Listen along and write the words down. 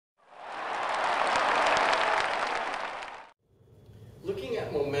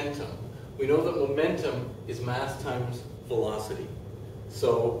at momentum, we know that momentum is mass times velocity.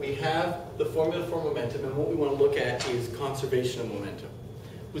 So we have the formula for momentum, and what we want to look at is conservation of momentum.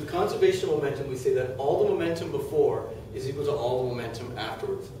 With conservation of momentum, we say that all the momentum before is equal to all the momentum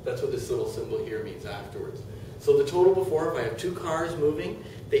afterwards. That's what this little symbol here means, afterwards. So the total before, if I have two cars moving,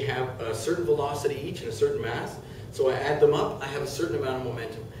 they have a certain velocity each and a certain mass. So I add them up, I have a certain amount of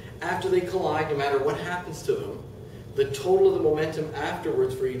momentum. After they collide, no matter what happens to them, the total of the momentum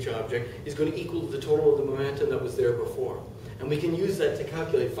afterwards for each object is going to equal the total of the momentum that was there before. And we can use that to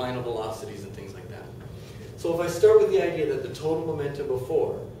calculate final velocities and things like that. So if I start with the idea that the total momentum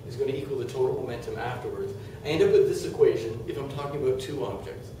before is going to equal the total momentum afterwards, I end up with this equation if I'm talking about two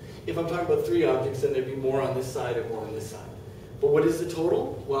objects. If I'm talking about three objects, then there'd be more on this side and more on this side. But what is the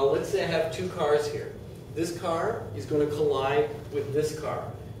total? Well, let's say I have two cars here. This car is going to collide with this car.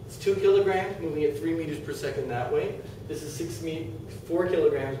 It's 2 kilograms moving at 3 meters per second that way. This is 4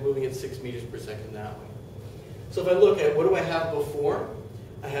 kilograms moving at 6 meters per second that way. So if I look at what do I have before?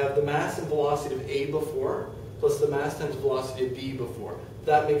 I have the mass and velocity of A before, plus the mass times velocity of B before.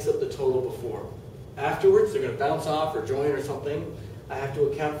 That makes up the total before. Afterwards, they're going to bounce off or join or something. I have to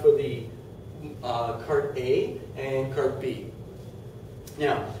account for the cart A and cart B.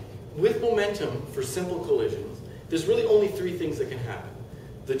 Now, with momentum for simple collisions, there's really only three things that can happen.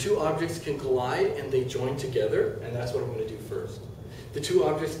 The two objects can collide and they join together, and that's what I'm going to do first. The two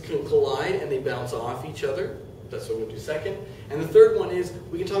objects can collide and they bounce off each other. That's what we're going to do second. And the third one is,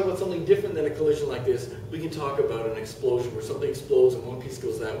 we can talk about something different than a collision like this. We can talk about an explosion where something explodes and one piece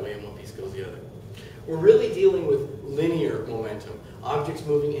goes that way and one piece goes the other. We're really dealing with linear momentum, objects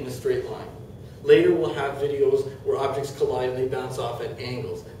moving in a straight line. Later we'll have videos where objects collide and they bounce off at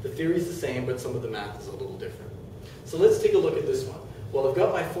angles. The theory is the same, but some of the math is a little different. So let's take a look at this one. Well, I've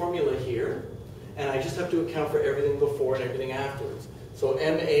got my formula here, and I just have to account for everything before and everything afterwards. So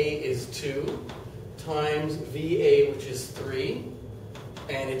MA is 2 times VA, which is 3,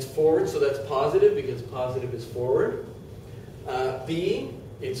 and it's forward, so that's positive because positive is forward. B,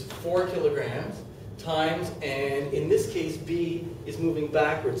 it's 4 kilograms, times, and in this case, B is moving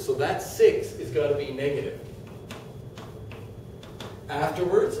backwards, so that 6 is got to be negative.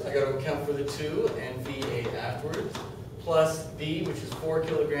 Afterwards, I got to account for the 2 and VA afterwards, plus B, which is 4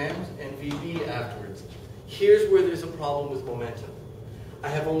 kilograms, and VB afterwards. Here's where there's a problem with momentum. I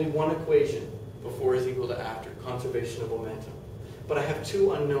have only one equation, before is equal to after, conservation of momentum. But I have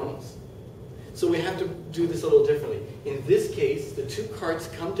two unknowns. So we have to do this a little differently. In this case, the two carts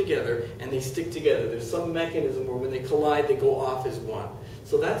come together and they stick together. There's some mechanism where when they collide, they go off as one.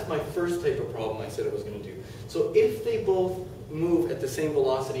 So that's my first type of problem I said I was going to do. So if they both move at the same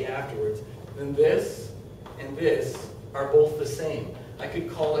velocity afterwards, then this and this are both the same. I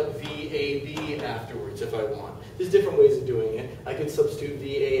could call it VAB afterwards if I want. There's different ways of doing it. I could substitute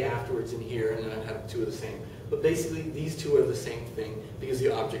VA afterwards in here and then I'd have two of the same. But basically these two are the same thing because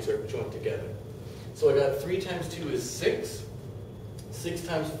the objects are joined together. So I got 3 times 2 is 6. 6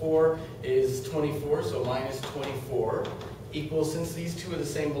 times 4 is 24, so minus 24 equals, since these two are the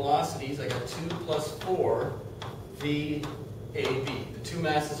same velocities, I got 2 plus 4 VAB. The two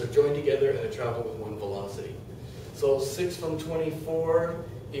masses are joined together and they travel with one velocity. So 6 from 24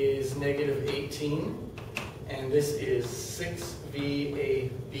 is negative 18, and this is 6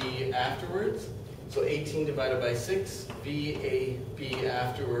 VAB afterwards. So 18 divided by 6, VAB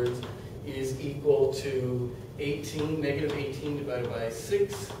afterwards is equal to 18, negative 18 divided by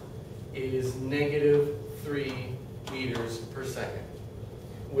 6 is negative 3 meters per second,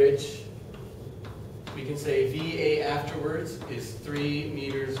 which we can say VA afterwards is 3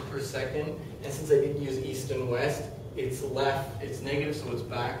 meters per second. And since I didn't use east and west, it's left, it's negative, so it's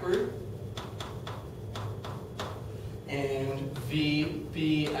backward. And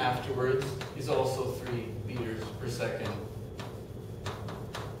VB afterwards is also 3 meters per second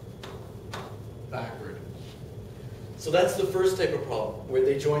backward. So that's the first type of problem, where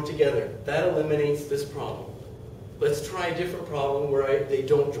they join together. That eliminates this problem. Let's try a different problem where they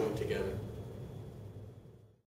don't join together.